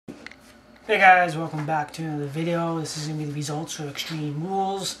Hey guys, welcome back to another video. This is going to be the results for Extreme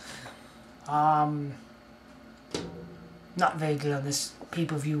Rules. Not very good on this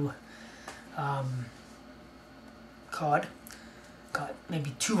pay-per-view card. Got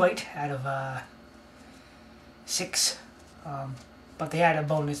maybe 2 right out of 6. But they had a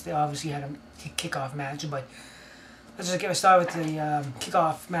bonus. They obviously had a kickoff match. But let's just get started with the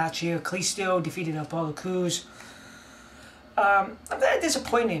kickoff match here. Kalisto defeated Apollo Crews. I'm very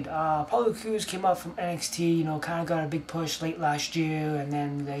disappointed. Apollo Crews came up from NXT, you know, kind of got a big push late last year, and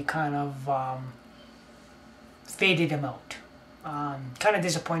then they kind of faded him out. Kind of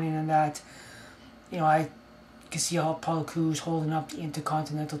disappointed in that. You know, I can see how Apollo Crews holding up the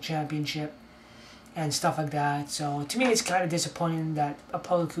Intercontinental Championship and stuff like that. So to me, it's kind of disappointing that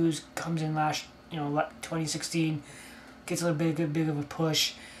Apollo Crews comes in last, 2016, gets a little bit big of a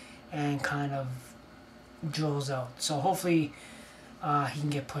push, and kind of drills out. So hopefully he can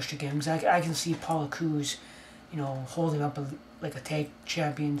get pushed again, because I can see Apollo Crews, holding up like a tag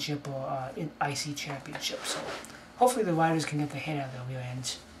championship or an IC championship. So hopefully the Riders can get the head out of their rear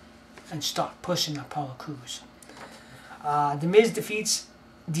ends and start pushing Apollo Crews. The Miz defeats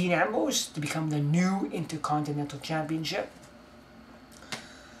Dean Ambrose to become the new Intercontinental Championship.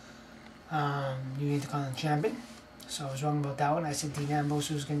 New Intercontinental Champion. So I was wrong about that one. I said Dean Ambrose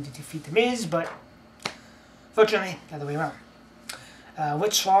was going to defeat the Miz, but fortunately, the other way around.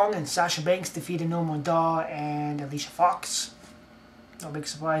 Swann and Sasha defeated Noam and Alicia Fox. No big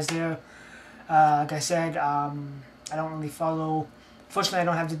surprise there. Like I said, I don't really follow. Fortunately, I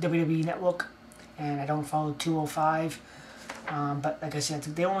don't have the WWE Network, and I don't follow 205. But like I said,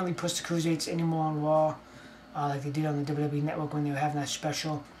 they don't really push the Cruiserweights anymore on Raw, like they did on the WWE Network when they were having that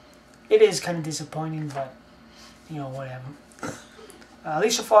special. It is kind of disappointing, but whatever.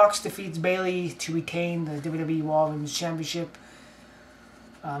 Alicia Fox defeats Bayley to retain the WWE Raw Women's Championship.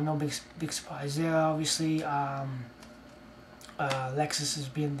 No big surprise there, obviously. Lexus has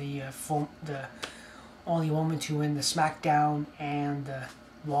been the only woman to win the SmackDown and the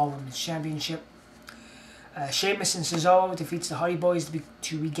Raw Women's Championship. Sheamus and Cesaro defeats the Hardy Boyz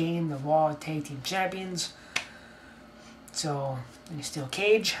to regain the Raw Tag Team Champions. So, in a steel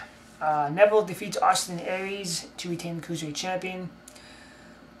cage. Neville defeats Austin and Aries to retain the Cruiserweight Champion.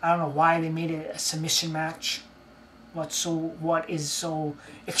 I don't know why they made it a submission match. What is so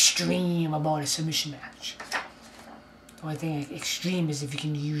extreme about a submission match? The only thing extreme is if you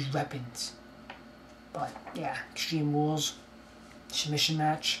can use weapons. But yeah, Extreme Rules, submission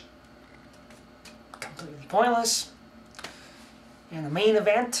match, completely pointless. In the main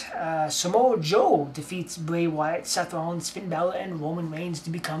event, Samoa Joe defeats Bray, Wyatt, Seth Rollins, Finn Balor, and Roman Reigns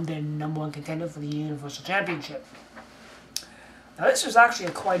to become the #1 contender for the Universal Championship. Now this was actually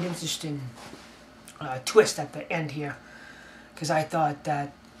a quite interesting twist at the end here, because I thought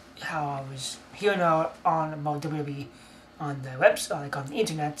that how I was hearing on about WWE on the website, like on the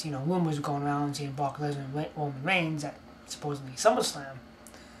internet, rumors were going around saying Brock Lesnar and Roman Reigns at supposedly SummerSlam.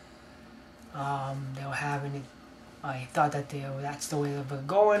 They were having it. I thought that that's the way they were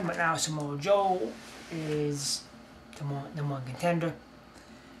going, but now Samoa Joe is the #1 contender.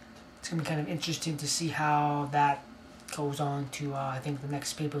 It's gonna be kind of interesting to see how that goes on to. I think the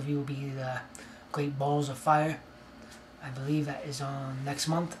next pay-per-view will be the Great Balls of Fire. I believe that is on next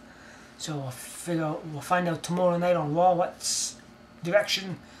month. So we'll find out tomorrow night on Raw what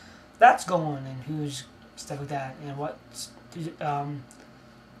direction that's going and who's stuck with that, and what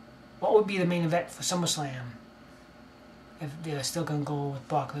would be the main event for SummerSlam if they're still going to go with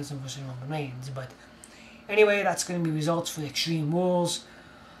Brock Lesnar versus Roman Reigns. But anyway, that's going to be results for the Extreme Rules.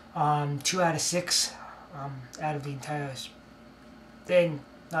 2 out of 6 out of the entire thing.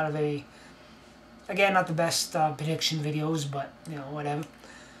 Not a very, again, not the best prediction videos, but whatever.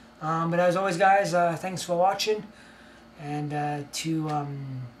 But as always, guys, thanks for watching. And to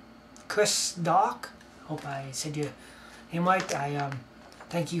Chris Doc, hope I said your name right. I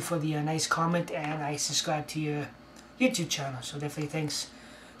thank you for the nice comment, and I subscribe to your YouTube channel. So definitely thanks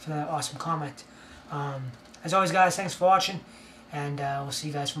for that awesome comment. As always, guys, thanks for watching, and we'll see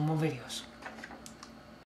you guys for more videos.